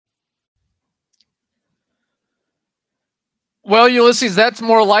Well, Ulysses, that's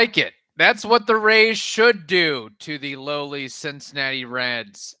more like it. That's what the Rays should do to the lowly Cincinnati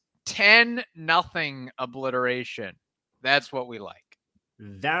Reds. 10-0 obliteration. That's what we like.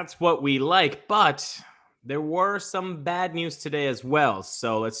 That's what we like, but there were some bad news today as well.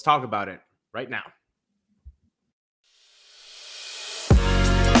 So let's talk about it right now.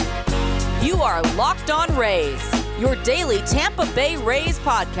 You are Locked On Rays, your daily Tampa Bay Rays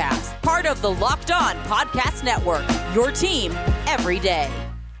podcast, part of the Locked On Podcast Network, your team every day.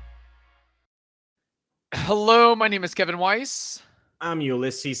 Hello, my name is Kevin Weiss. I'm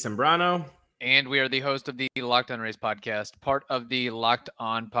Ulysses Sembrano. And we are the host of the Locked On Rays podcast, part of the Locked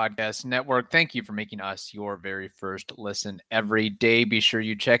On Podcast Network. Thank you for making us your very first listen every day. Be sure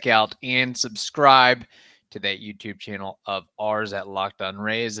you check out and subscribe to that YouTube channel of ours at Locked On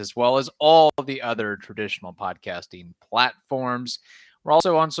Rays, as well as all the other traditional podcasting platforms. We're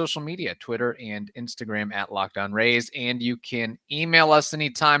also on social media, Twitter and Instagram at Locked On Rays, and you can email us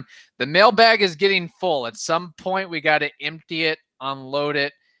anytime. The mailbag is getting full. At some point, we got to empty it, unload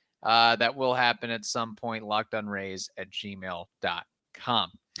it. That will happen at some point,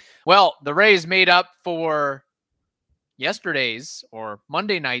 lockedonrays@gmail.com. Well, the Rays made up for yesterday's or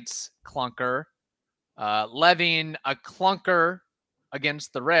Monday night's clunker, levying a clunker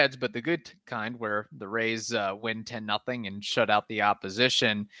against the Reds, but the good kind, where the Rays win 10-0 and shut out the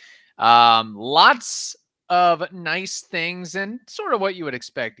opposition. Lots of nice things and sort of what you would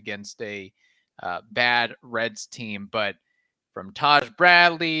expect against a bad Reds team, but from Taj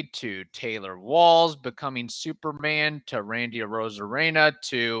Bradley to Taylor Walls becoming Superman to Randy Arozarena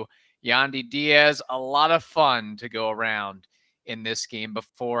to Yandy Diaz, a lot of fun to go around in this game.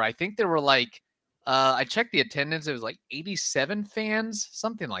 Before, I think there were I checked the attendance. It was like 87 fans,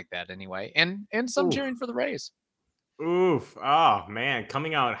 something like that anyway. And some cheering for the Rays. Oof. Oh, man.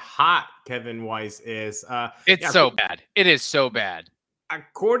 Coming out hot, Kevin Weiss is. It's so bad. It is so bad.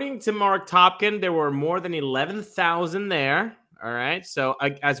 According to Mark Topkin, there were more than 11,000 there. All right. So,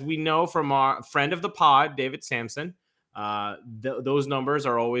 as we know from our friend of the pod, David Sampson, those numbers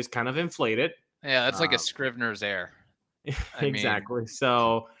are always kind of inflated. Yeah, that's like a Scrivener's error. Exactly.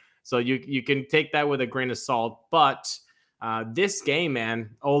 So you can take that with a grain of salt. But this game,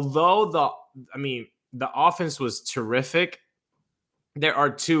 man, although the offense was terrific, there are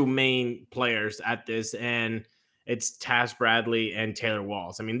two main players at this, and it's Taj Bradley and Taylor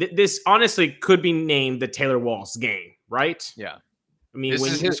Walls. I mean, this honestly could be named the Taylor Walls game, right? Yeah. I mean, this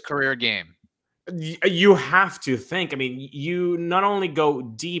is his career game. You have to think. I mean, you not only go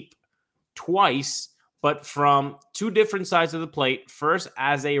deep twice, but from two different sides of the plate, first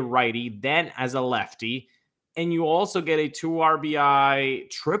as a righty, then as a lefty, and you also get a 2 RBI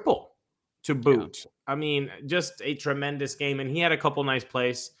triple to boot. Yeah. I mean, just a tremendous game, and he had a couple nice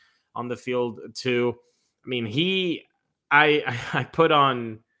plays on the field too. I mean, I put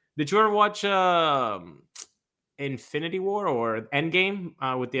on. Did you ever watch Infinity War or Endgame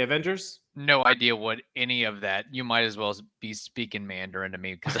with the Avengers? No idea what any of that. You might as well be speaking Mandarin to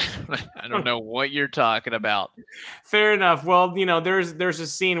me because I don't know what you're talking about. Fair enough. Well, there's a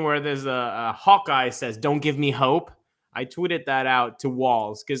scene where there's a Hawkeye says, "Don't give me hope." I tweeted that out to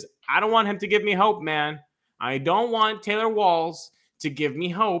Walls because I don't want him to give me hope, man. I don't want Taylor Walls to give me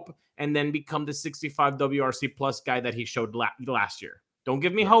hope and then become the 65 WRC plus guy that he showed last year. Don't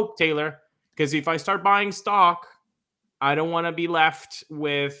give me hope, Taylor, because if I start buying stock, I don't want to be left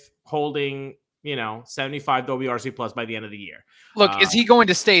with holding, 75 WRC plus by the end of the year. Look, is he going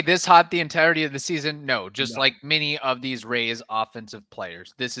to stay this hot the entirety of the season? No, just like many of these Rays offensive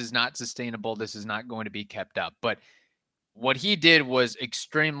players. This is not sustainable. This is not going to be kept up. But what he did was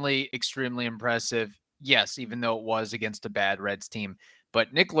extremely, extremely impressive. Yes, even though it was against a bad Reds team.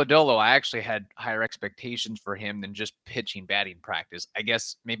 But Nick Lodolo, I actually had higher expectations for him than just pitching batting practice. I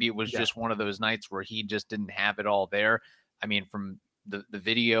guess maybe it was just one of those nights where he just didn't have it all there. I mean, from the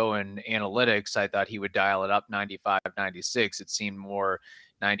video and analytics, I thought he would dial it up 95, 96. It seemed more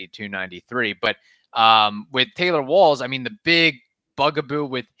 92, 93. But with Taylor Walls, I mean, the big bugaboo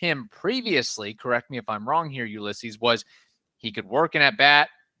with him previously, correct me if I'm wrong here, Ulysses, was he could work in at bat.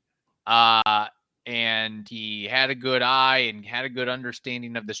 And he had a good eye and had a good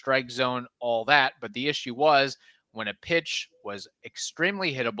understanding of the strike zone, all that. But the issue was when a pitch was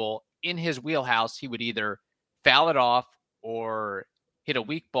extremely hittable in his wheelhouse, he would either foul it off or hit a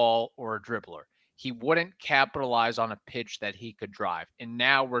weak ball or a dribbler. He wouldn't capitalize on a pitch that he could drive. And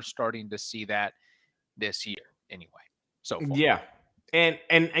now we're starting to see that this year anyway. So far. Yeah. And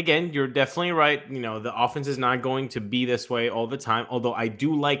again, you're definitely right. The offense is not going to be this way all the time. Although I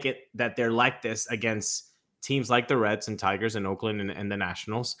do like it that they're like this against teams like the Reds and Tigers and Oakland and the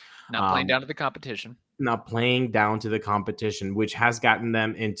Nationals. Not playing down to the competition. not playing down to the competition, which has gotten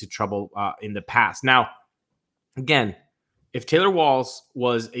them into trouble in the past. Now, again, if Taylor Walls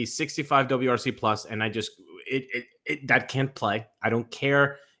was a 65 WRC plus, and that can't play. I don't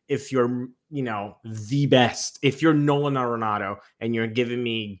care if you're, the best. If you're Nolan Arenado and you're giving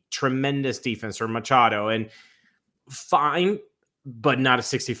me tremendous defense, or Machado, and fine, but not a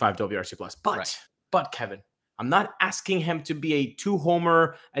 65 WRC plus. But Kevin, I'm not asking him to be a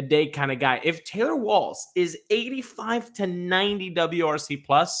 2-homer a day kind of guy. If Taylor Walls is 85 to 90 WRC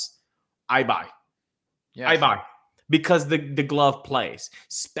plus, I buy. Yes. I buy. Because the glove plays,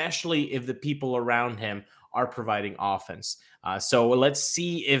 especially if the people around him are providing offense. So let's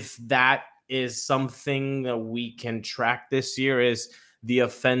see if that is something that we can track this year, is the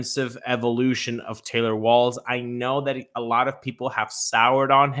offensive evolution of Taylor Walls. I know that a lot of people have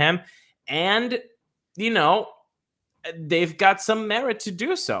soured on him, and, they've got some merit to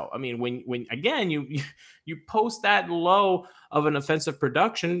do so. I mean, when again, you post that low of an offensive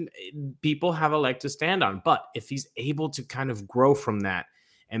production, people have a leg to stand on. But if he's able to kind of grow from that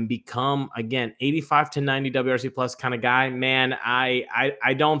and become, again, 85 to 90 WRC plus kind of guy, man,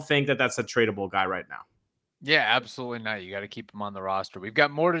 I don't think that that's a tradable guy right now. Yeah, absolutely not. You got to keep him on the roster. We've got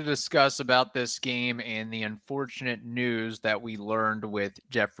more to discuss about this game and the unfortunate news that we learned with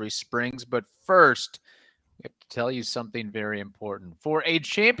Jeffrey Springs. But first, we have to tell you something very important. For a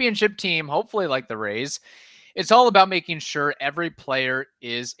championship team, hopefully like the Rays, it's all about making sure every player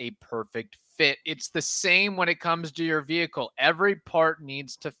is a perfect fit. It's the same when it comes to your vehicle. Every part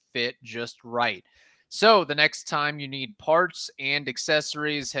needs to fit just right. So the next time you need parts and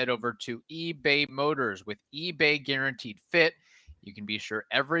accessories, head over to eBay Motors. With eBay Guaranteed Fit, you can be sure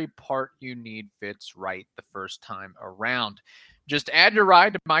every part you need fits right the first time around. Just add your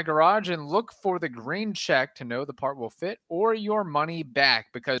ride to My Garage and look for the green check to know the part will fit or your money back.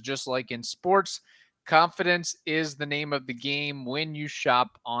 Because just like in sports, confidence is the name of the game when you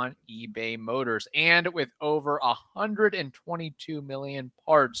shop on eBay Motors. And with over 122 million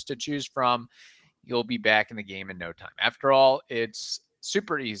parts to choose from, you'll be back in the game in no time. After all, it's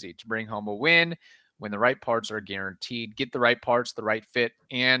super easy to bring home a win when the right parts are guaranteed. Get the right parts, the right fit,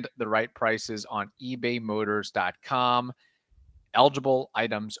 and the right prices on ebaymotors.com. Eligible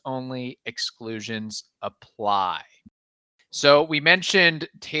items only. Exclusions apply. So we mentioned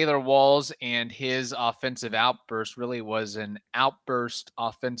Taylor Walls, and his offensive outburst really was an outburst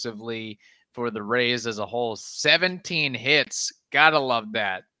offensively for the Rays as a whole. 17 hits. Gotta love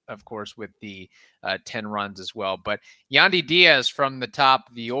that, of course, with the 10 runs as well. But Yandy Diaz from the top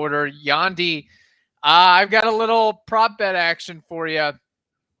of the order. Yandy, I've got a little prop bet action for you.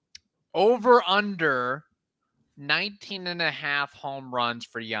 Over under 19.5 home runs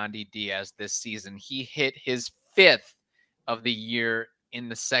for Yandy Diaz this season. He hit his 5th of the year in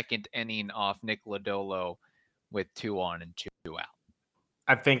the second inning off Nick Lodolo with 2 on and 2 out.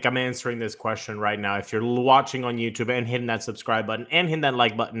 I think I'm answering this question right now. If you're watching on YouTube and hitting that subscribe button and hitting that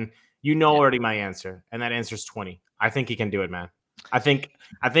like button, already my answer, and that answer is 20. I think he can do it, man. I think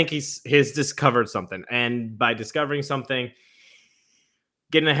he's discovered something, and by discovering something,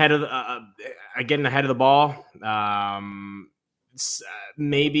 getting ahead of the ball.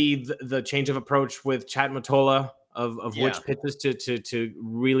 Maybe the change of approach with Chat Mottola of which pitches to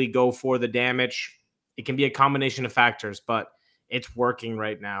really go for the damage. It can be a combination of factors, but it's working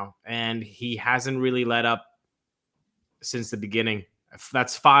right now, and he hasn't really let up since the beginning.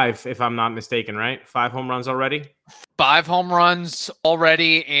 That's 5, if I'm not mistaken, right? 5 home runs already? 5 home runs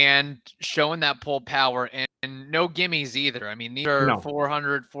already, and showing that pull power, and no gimmies either. I mean, these are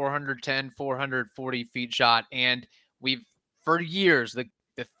 400, 410, 440 feet shot, and we've, for years, the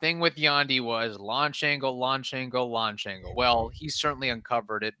thing with Yandy was launch angle, launch angle, launch angle. Well, he certainly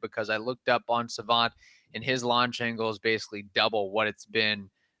uncovered it, because I looked up on Savant, and his launch angle is basically double what it's been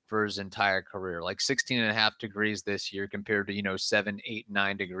for his entire career, like 16.5 degrees this year compared to, 7, 8,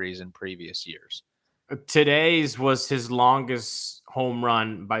 9 degrees in previous years. Today's was his longest home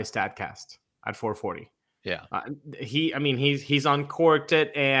run by StatCast at 440. Yeah. He's uncorked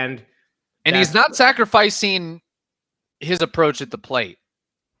it, and he's not sacrificing his approach at the plate.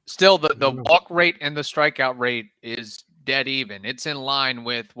 Still, the walk rate and the strikeout rate is dead even. It's in line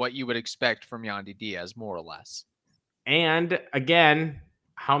with what you would expect from Yandy Diaz, more or less. And again,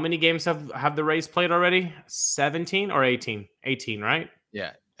 how many games have the Rays played already? 17 or 18? 18, right?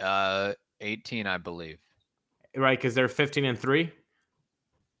 Yeah, 18, I believe. Right, because they're 15-3.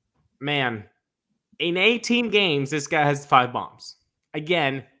 Man, in 18 games, this guy has 5 bombs.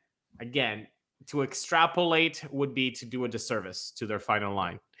 Again, to extrapolate would be to do a disservice to their final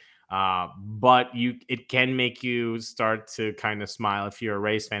line. But it can make you start to kind of smile if you're a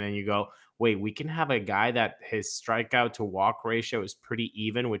Rays fan and you go, wait, we can have a guy that his strikeout to walk ratio is pretty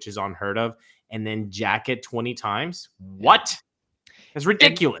even, which is unheard of, and then jack it 20 times? What? It's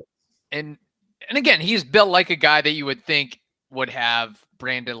ridiculous. And again, he's built like a guy that you would think would have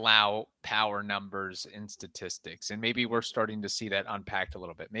Brandon Lau power numbers and statistics. And maybe we're starting to see that unpacked a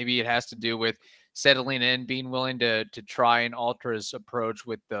little bit. Maybe it has to do with settling in, being willing to try and alter his approach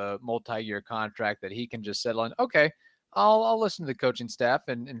with the multi-year contract, that he can just settle in. Okay, I'll listen to the coaching staff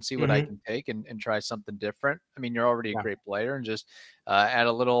and see what I can take and try something different. I mean, you're already a great player, and just add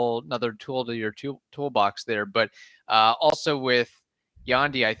another tool to your toolbox there. But also with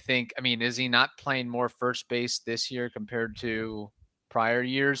Yandy, I think, I mean, is he not playing more first base this year compared to prior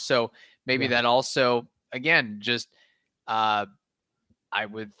years? So maybe that also, again, just I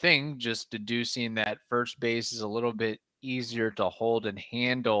would think just deducing that first base is a little bit easier to hold and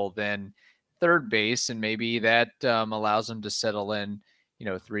handle than third base. And maybe that allows him to settle in,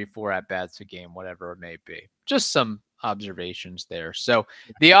 3-4 at-bats a game, whatever it may be. Just some observations there. So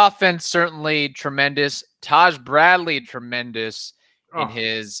the offense, certainly tremendous. Taj Bradley, tremendous in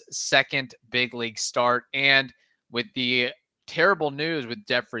his second big league start. And with the terrible news with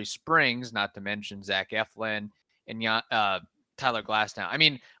Jeffrey Springs, not to mention Zach Eflin and Tyler Glasnow. I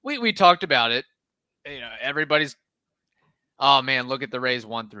mean, we talked about it. Everybody's, oh man, look at the Rays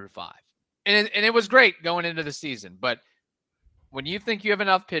 1-5. And it was great going into the season. But when you think you have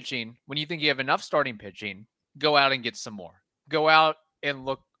enough pitching, when you think you have enough starting pitching, go out and get some more. Go out and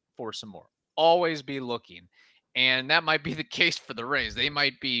look for some more. Always be looking. And that might be the case for the Rays. They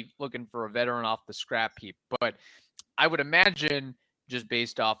might be looking for a veteran off the scrap heap. But I would imagine, just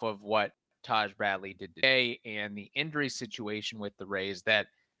based off of what Taj Bradley did today and the injury situation with the Rays, that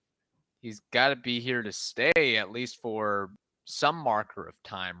he's got to be here to stay, at least for some marker of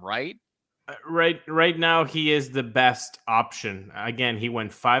time, right? Right now, he is the best option. Again, he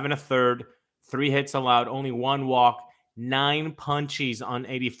went 5 1/3, 3 hits allowed, only 1 walk, 9 punchies on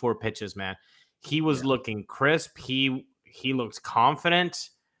 84 pitches, man. He was looking crisp. He looks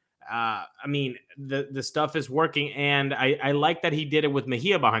confident. I mean, the stuff is working, and I like that he did it with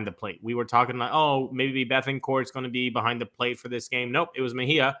Mejia behind the plate. We were talking like, oh, maybe Bethancourt's going to be behind the plate for this game. Nope, it was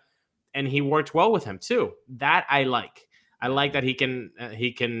Mejia, and he worked well with him too. That I like. I like that he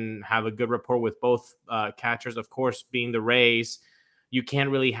can have a good rapport with both catchers. Of course, being the Rays, you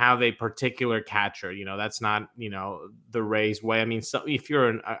can't really have a particular catcher. That's not the Rays way. I mean, so if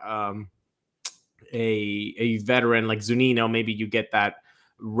you're a veteran like Zunino, maybe you get that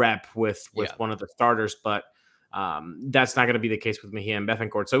rep with one of the starters, but that's not going to be the case with Mejia and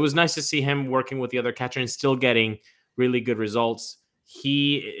Bethancourt. So it was nice to see him working with the other catcher and still getting really good results.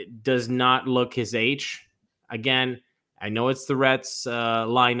 He does not look his age. Again, I know it's the Reds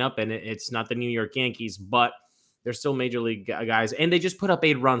lineup and it's not the New York Yankees, but they're still major league guys, and they just put up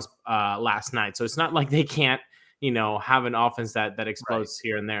 8 runs last night. So it's not like they can't have an offense that explodes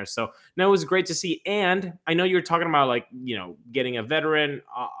here and there. So no, it was great to see. And I know you're talking about getting a veteran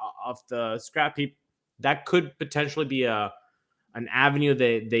off the scrap heap. That could potentially be an avenue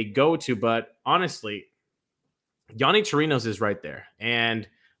they go to. But honestly, Yonny Chirinos is right there. And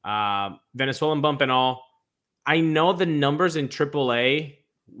Venezuelan bump and all. I know the numbers in AAA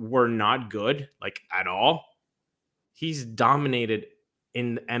were not good, at all. He's dominated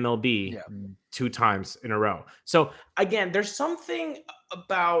in MLB 2 times in a row. So again, there's something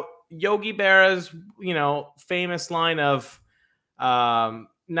about Yogi Berra's, famous line of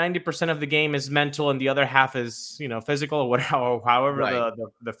 90% of the game is mental and the other half is, physical, or whatever, however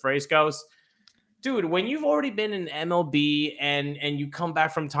the phrase goes. Dude, when you've already been in MLB and you come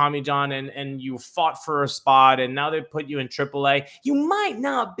back from Tommy John and you fought for a spot and now they put you in AAA, you might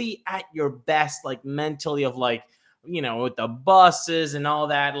not be at your best, mentally, of with the buses and all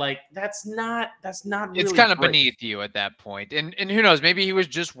that. That's not really it's kind of great. beneath you at that point. And who knows, maybe he was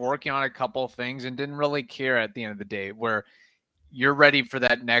just working on a couple of things and didn't really care at the end of the day, where you're ready for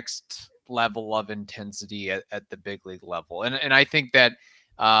that next level of intensity at the big league level. And I think that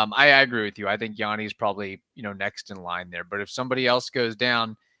I agree with you. I think Yanni's probably, next in line there. But if somebody else goes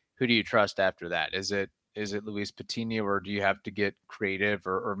down, who do you trust after that? Is it Luis Patino, or do you have to get creative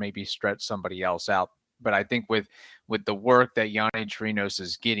or maybe stretch somebody else out? But I think with the work that Yonny Chirinos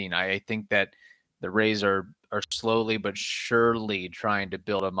is getting, I think that the Rays are slowly but surely trying to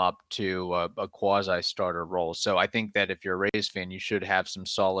build him up to a quasi-starter role. So I think that if you're a Rays fan, you should have some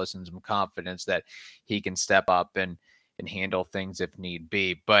solace and some confidence that he can step up and handle things if need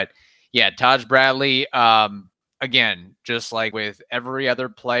be. But yeah, Taj Bradley, again, just like with every other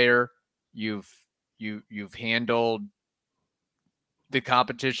player, you've handled the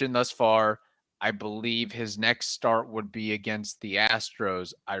competition thus far. I believe his next start would be against the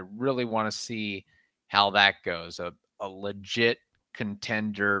Astros. I really want to see how that goes. A legit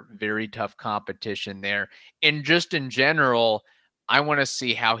contender, very tough competition there. And just in general, I want to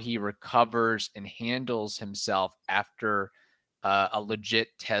see how he recovers and handles himself after a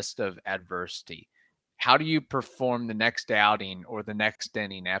legit test of adversity. How do you perform the next outing or the next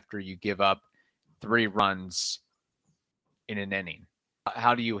inning after you give up 3 runs in an inning?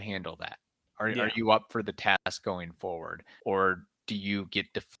 How do you handle that? Are you up for the task going forward, or do you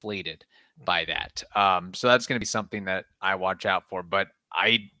get deflated by that? So that's going to be something that I watch out for. But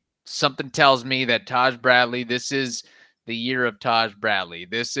something tells me that Taj Bradley, this is the year of Taj Bradley.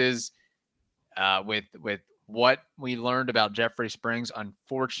 This is with what we learned about Jeffrey Springs,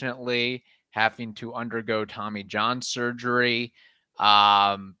 unfortunately having to undergo Tommy John surgery.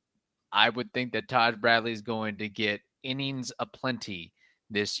 I would think that Taj Bradley is going to get innings aplenty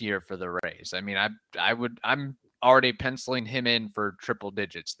this year for the Rays. I mean, I'm already penciling him in for triple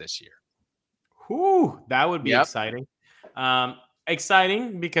digits this year. Whew, that would be exciting.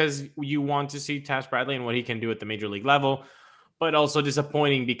 Exciting because you want to see Taj Bradley and what he can do at the major league level, but also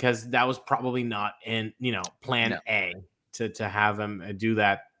disappointing because that was probably not in, plan A to have him do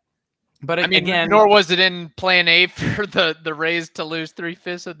that. But again, nor was it in plan A for the Rays to lose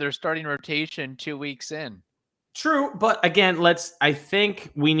 3/5 of their starting rotation 2 weeks in. True, but again, I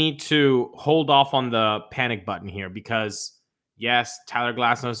think we need to hold off on the panic button here because yes, Tyler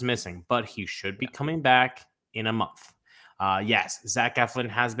Glasnow is missing, but he should be coming back in a month. Yes, Zach Eflin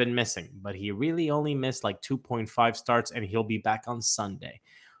has been missing, but he really only missed like 2.5 starts and he'll be back on Sunday.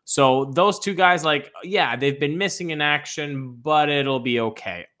 So those two guys, they've been missing in action, but it'll be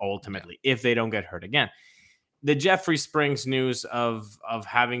okay ultimately if they don't get hurt again. The Jeffrey Springs news of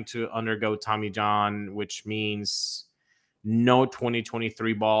having to undergo Tommy John, which means no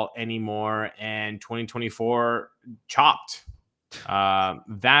 2023 ball anymore and 2024 chopped.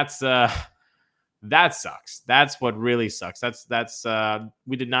 That sucks. That's what really sucks. That's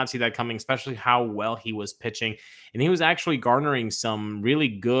we did not see that coming, especially how well he was pitching, and he was actually garnering some really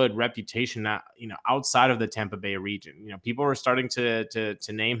good reputation outside of the Tampa Bay region. People were starting to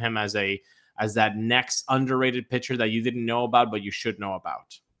name him as that next underrated pitcher that you didn't know about, but you should know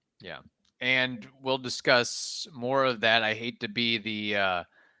about. Yeah. And we'll discuss more of that. I hate to be the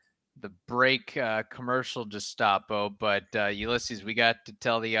break commercial Gestapo, but Ulysses, we got to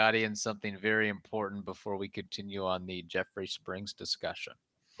tell the audience something very important before we continue on the Jeffrey Springs discussion.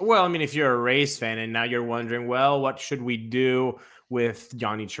 Well, I mean, if you're a Rays fan and now you're wondering, well, what should we do with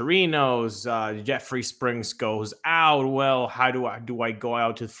Johnny Chirinos? Jeffrey Springs goes out. Well, how do I go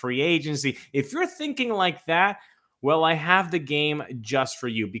out to free agency? If you're thinking like that, well, I have the game just for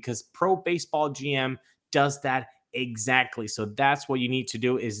you because Pro Baseball GM does that exactly. So that's what you need to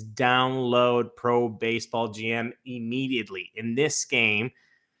do is download Pro Baseball GM immediately. In this game,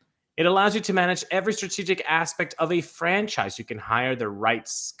 it allows you to manage every strategic aspect of a franchise. You can hire the right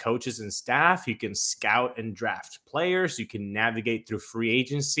coaches and staff. You can scout and draft players. You can navigate through free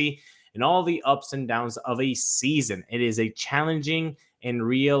agency and all the ups and downs of a season. It is a challenging and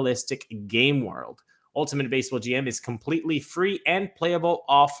realistic game world. Ultimate Baseball GM is completely free and playable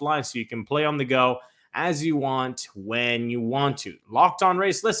offline, so you can play on the go as you want, when you want to. Locked On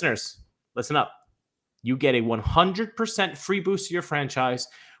Rays listeners, listen up. You get a 100% free boost to your franchise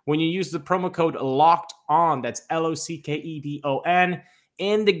when you use the promo code Locked On. That's LOCKEDON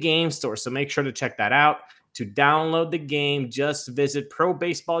in the game store. So make sure to check that out. To download the game, just visit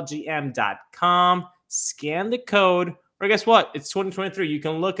probaseballgm.com, scan the code, or guess what? It's 2023. You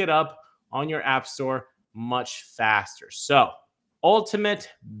can look it up on your app store much faster. So, Ultimate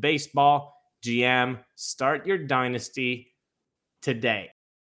Baseball GM, start your dynasty today.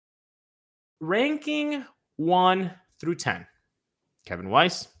 Ranking 1 through 10. Kevin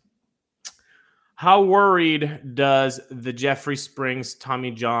Weiss, how worried does the Jeffrey Springs,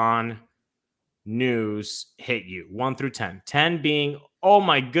 Tommy John news hit you? 1 through 10. 10 being, oh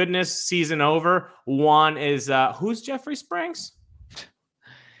my goodness, season over. 1 is, who's Jeffrey Springs?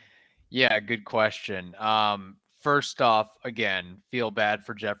 Yeah, good question. First off, again, feel bad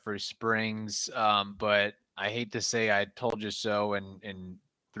for Jeffrey Springs, but I hate to say I told you so and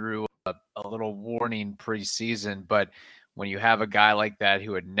threw a little warning preseason, but when you have a guy like that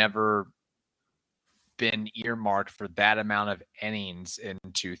who had never been earmarked for that amount of innings and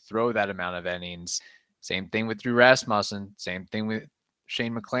to throw that amount of innings, same thing with Drew Rasmussen, same thing with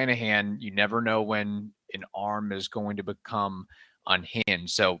Shane McClanahan, you never know when an arm is going to become unhinged.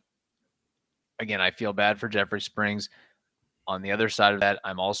 So again, I feel bad for Jeffrey Springs. on the other side of that,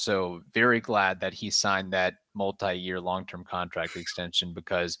 I'm also very glad that he signed that multi-year long-term contract extension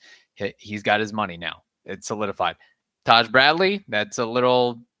because he's got his money now. It's solidified. Taj Bradley, that's a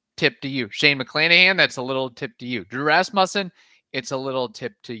little tip to you. Shane McClanahan, that's a little tip to you. Drew Rasmussen, it's a little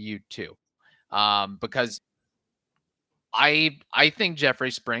tip to you too. Because I think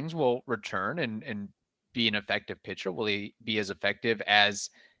Jeffrey Springs will return and be an effective pitcher. Will he be as effective as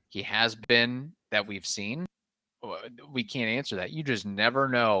he has been that we've seen? We can't answer that. You just never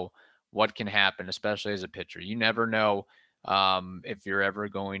know what can happen, especially as a pitcher. You never know if you're ever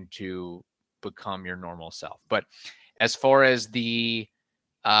going to become your normal self. But as far as the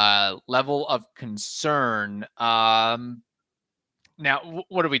level of concern, now,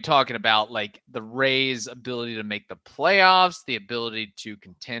 what are we talking about? Like the Rays' ability to make the playoffs, the ability to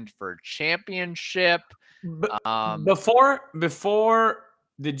contend for a championship. Before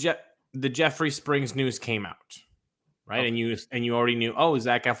the Jeffrey Springs news came out, right? Okay. And you already knew,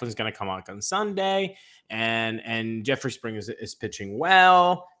 Zach Eflin's going to come out on Sunday, and Jeffrey Springs is pitching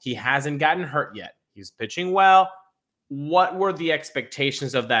well. He hasn't gotten hurt yet. He's pitching well. What were the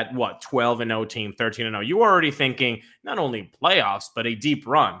expectations of that, 12-0 team, 13-0? You were already thinking not only playoffs, but a deep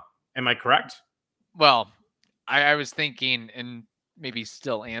run. Am I correct? Well, I was thinking, and maybe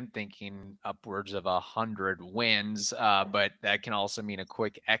still am thinking, upwards of 100 wins, but that can also mean a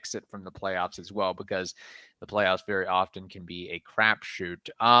quick exit from the playoffs as well, because the playoffs very often can be a crapshoot.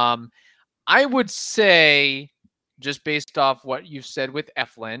 I would say, just based off what you've said with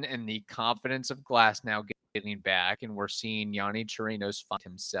Eflin and the confidence of Glasnow getting back, and we're seeing Yonny Chirinos find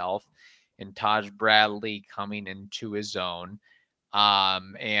himself and Taj Bradley coming into his own,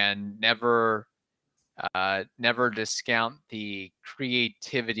 and never discount the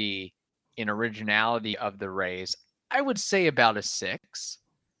creativity and originality of the Rays. I would say about a 6.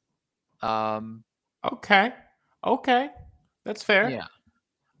 Okay, that's fair. Yeah.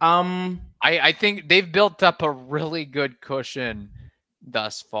 I think they've built up a really good cushion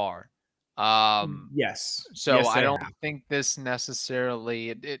thus far. Yes. So yes, I don't think this necessarily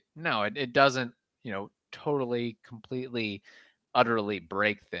it doesn't, totally, completely, utterly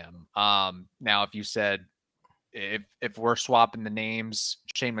break them. Now, if you said if we're swapping the names,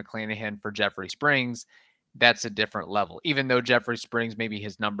 Shane McClanahan for Jeffrey Springs, that's a different level. Even though Jeffrey Springs, maybe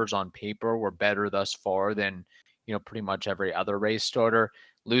his numbers on paper were better thus far than pretty much every other Rays starter.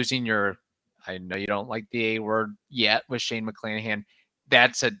 Losing I know you don't like the A word yet with Shane McClanahan.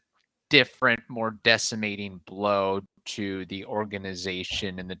 That's a different, more decimating blow to the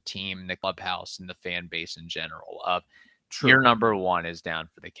organization and the team, the clubhouse, and the fan base in general. Your number one is down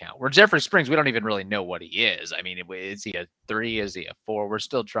for the count. Where Jeffrey Springs, we don't even really know what he is. I mean, is he a 3? Is he a 4? We're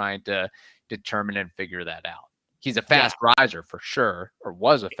still trying to determine and figure that out. He's a fast riser for sure, or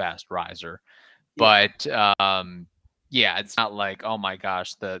was a fast riser. But it's not like, oh my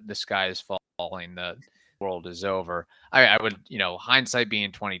gosh, the sky is falling, the world is over. I would, hindsight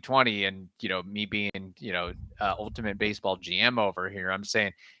being 2020, and me being ultimate baseball GM over here, I'm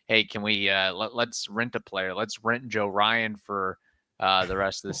saying, hey, can we let's rent a player? Let's rent Joe Ryan for the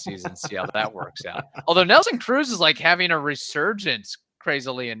rest of the season, see how that works out. Although Nelson Cruz is like having a resurgence,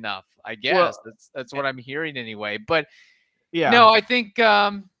 crazily enough, I guess. That's what I'm hearing anyway. But no, I think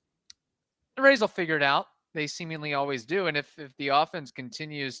the Rays will figure it out. They seemingly always do. And if the offense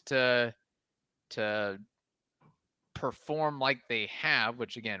continues to perform like they have,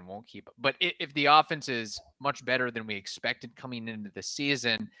 which again won't keep, but if the offense is much better than we expected coming into the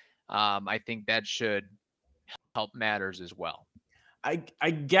season, I think that should help matters as well. I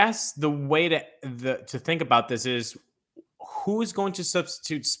guess the way to think about this is who is going to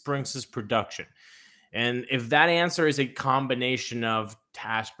substitute Springs' production. And if that answer is a combination of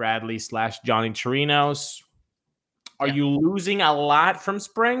Taj Bradley / Johnny Chirinos, are you losing a lot from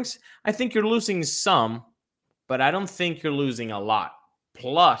Springs? I think you're losing some, but I don't think you're losing a lot.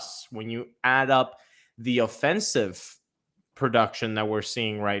 Plus, when you add up the offensive production that we're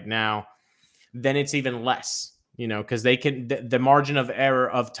seeing right now, then it's even less, because the margin of error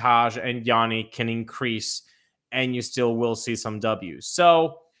of Taj and Yanni can increase, and you still will see some W's.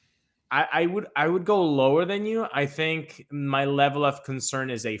 So I would go lower than you. I think my level of concern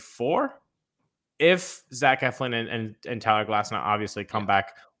is a 4. If Zach Eflin and Tyler Glasnow obviously come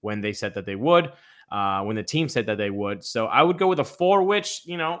back when they said that they would, when the team said that they would. So I would go with a 4, which,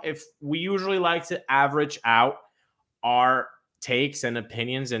 if we usually like to average out our takes and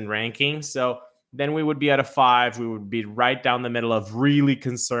opinions and rankings. So then we would be at a 5. We would be right down the middle of really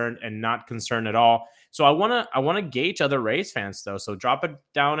concerned and not concerned at all. So I want to gauge other Rays fans though. So drop it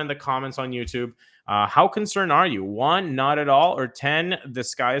down in the comments on YouTube. How concerned are you? 1, not at all, or 10, the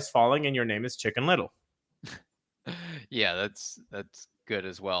sky is falling and your name is Chicken Little. Yeah, that's good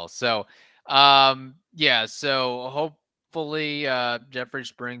as well. So, yeah, so hopefully Jeffrey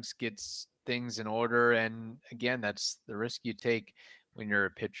Springs gets things in order, and again, that's the risk you take when you're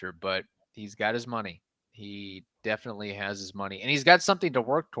a pitcher, but he's got his money. He definitely has his money, and he's got something to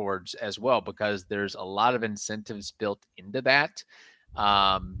work towards as well because there's a lot of incentives built into that.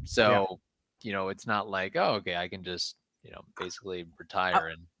 So, it's not like, oh, okay, I can just, basically retire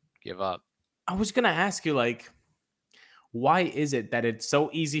and give up. I was going to ask you, like, why is it that it's so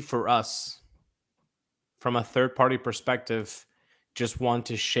easy for us from a third party perspective just want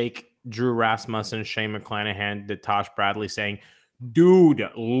to shake Drew Rasmussen, Shane McClanahan, Tosh Bradley saying, dude,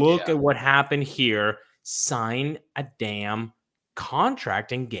 look at what happened here. Sign a damn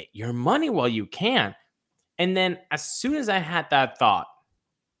contract and get your money while you can. And then as soon as I had that thought,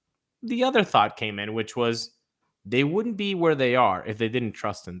 the other thought came in, which was they wouldn't be where they are if they didn't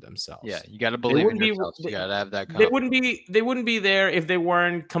trust in themselves. Yeah, you got to believe in yourself. You got to have that confidence. They wouldn't be there if they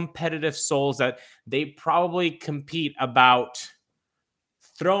weren't competitive souls that they probably compete about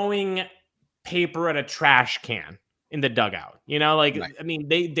throwing paper at a trash can in the dugout. Right. I mean,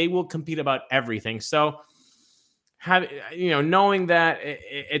 they will compete about everything. So knowing that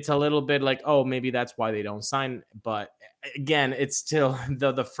it's a little bit like, oh, maybe that's why they don't sign, but again, it's still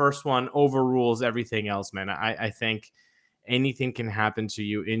the first one overrules everything else, man. I think anything can happen to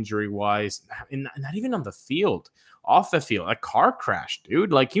you injury wise, not even on the field, off the field, a car crash,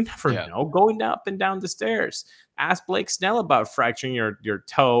 dude. Like, you never know, going up and down the stairs. Ask Blake Snell about fracturing your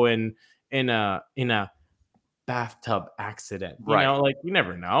toe in a bathtub accident. Right. Like, you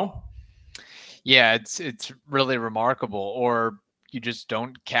never know. Yeah, it's really remarkable. Or you just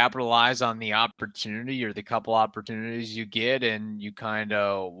don't capitalize on the opportunity or the couple opportunities you get, and you kind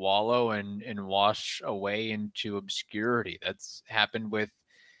of wallow and wash away into obscurity. That's happened with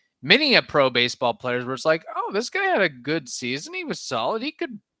many pro baseball players where it's like, oh, this guy had a good season. He was solid. He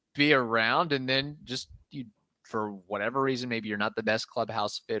could be around. And then just for whatever reason, maybe you're not the best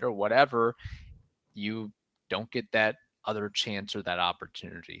clubhouse fit or whatever, you don't get that other chance or that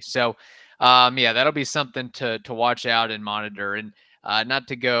opportunity. So, that'll be something to watch out and monitor, and not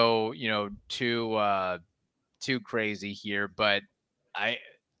to go, too crazy here, but I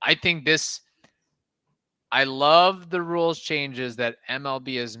think I love the rules changes that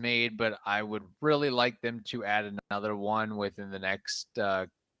MLB has made, but I would really like them to add another one within the next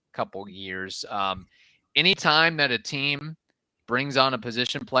couple years. Anytime that a team brings on a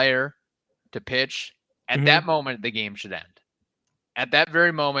position player to pitch, at that moment, the game should end. At that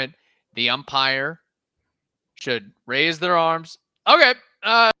very moment, the umpire should raise their arms. Okay,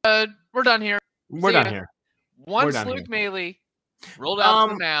 we're done here. We're done here. Once Luke Maile rolled out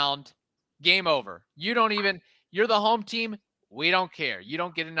to the mound, game over. You're the home team. We don't care. You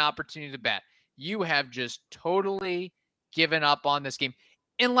don't get an opportunity to bat. You have just totally given up on this game.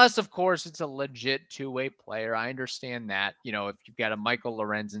 Unless, of course, it's a legit two-way player. I understand that, if you've got a Michael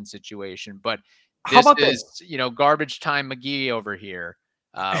Lorenzen situation, but this is, garbage time McGee over here.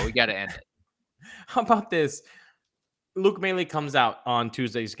 We got to end it. How about this? Luke Maile comes out on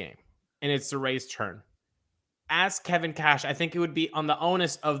Tuesday's game, and it's the Rays' turn. Ask Kevin Cash. I think it would be on the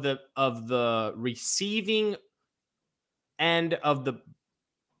onus of the receiving end of the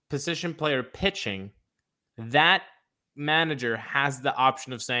position player pitching. That manager has the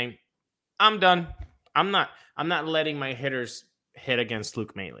option of saying, "I'm done. I'm not letting my hitters hit against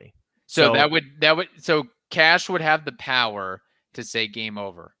Luke Maile." So so Cash would have the power to say game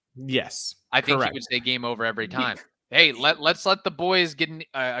over. Yes, I think he would say game over every time. Hey, let's let the boys get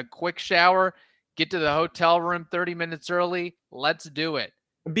a quick shower, get to the hotel room 30 minutes early. Let's do it.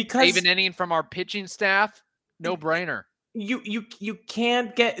 Because save an inning from our pitching staff, no brainer. You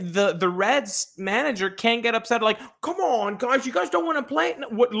can't get the Reds manager can't get upset like, come on guys, you guys don't want to play.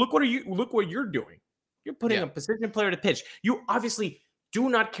 Look what you're doing. You're putting a position player to pitch. You obviously do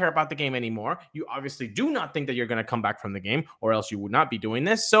not care about the game anymore. You obviously do not think that you're going to come back from the game, or else you would not be doing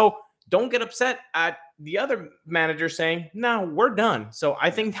this. So don't get upset at the other manager saying, no, we're done. So I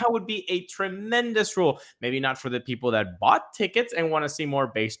think that would be a tremendous rule. Maybe not for the people that bought tickets and want to see more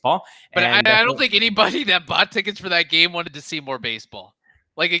baseball. But I don't think anybody that bought tickets for that game wanted to see more baseball.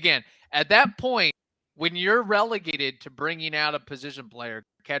 Like, again, at that point, when you're relegated to bringing out a position player,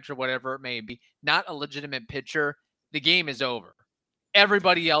 catcher, whatever it may be, not a legitimate pitcher, the game is over.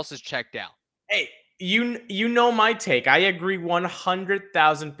 Everybody else is checked out. Hey, you know my take. I agree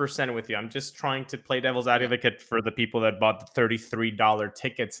 100,000% with you. I'm just trying to play devil's advocate for the people that bought the $33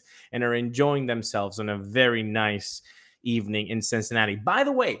 tickets and are enjoying themselves on a very nice evening in Cincinnati. By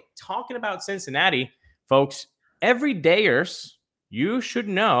the way, talking about Cincinnati, folks, everydayers, you should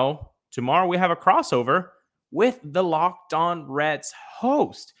know tomorrow we have a crossover with the Locked On Reds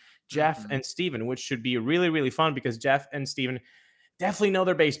host, Jeff Mhm. and Steven, which should be really, really fun because Jeff and Steven definitely know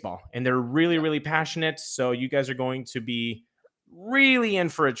their baseball and they're really, really passionate. So you guys are going to be really in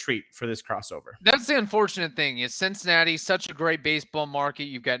for a treat for this crossover. That's the unfortunate thing is Cincinnati, such a great baseball market.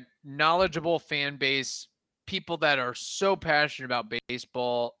 You've got knowledgeable fan base, people that are so passionate about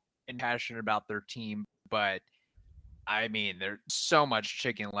baseball and passionate about their team. But I mean, there's so much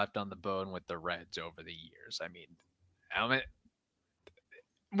chicken left on the bone with the Reds over the years. I mean,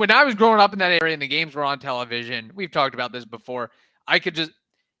 when I was growing up in that area and the games were on television, we've talked about this before. I could just,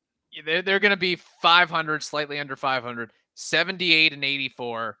 they're going to be 500, slightly under 500, 78 and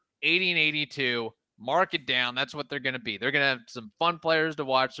 84, 80 and 82. Mark it down. That's what they're going to be. They're going to have some fun players to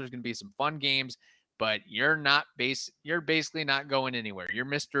watch. There's going to be some fun games, but you're basically not going anywhere. You're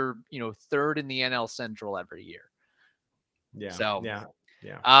Mr. Third in the NL Central every year. Yeah. So,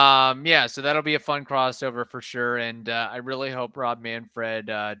 yeah. So that'll be a fun crossover for sure. And I really hope Rob Manfred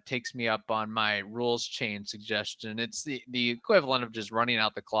takes me up on my rules change suggestion. It's the equivalent of just running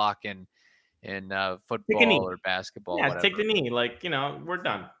out the clock in football or basketball. Yeah, whatever. take the knee. Like, we're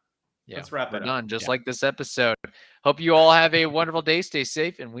done. Yeah, let's wrap it up. We're done, just like this episode. Hope you all have a wonderful day. Stay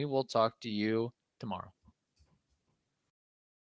safe, and we will talk to you tomorrow.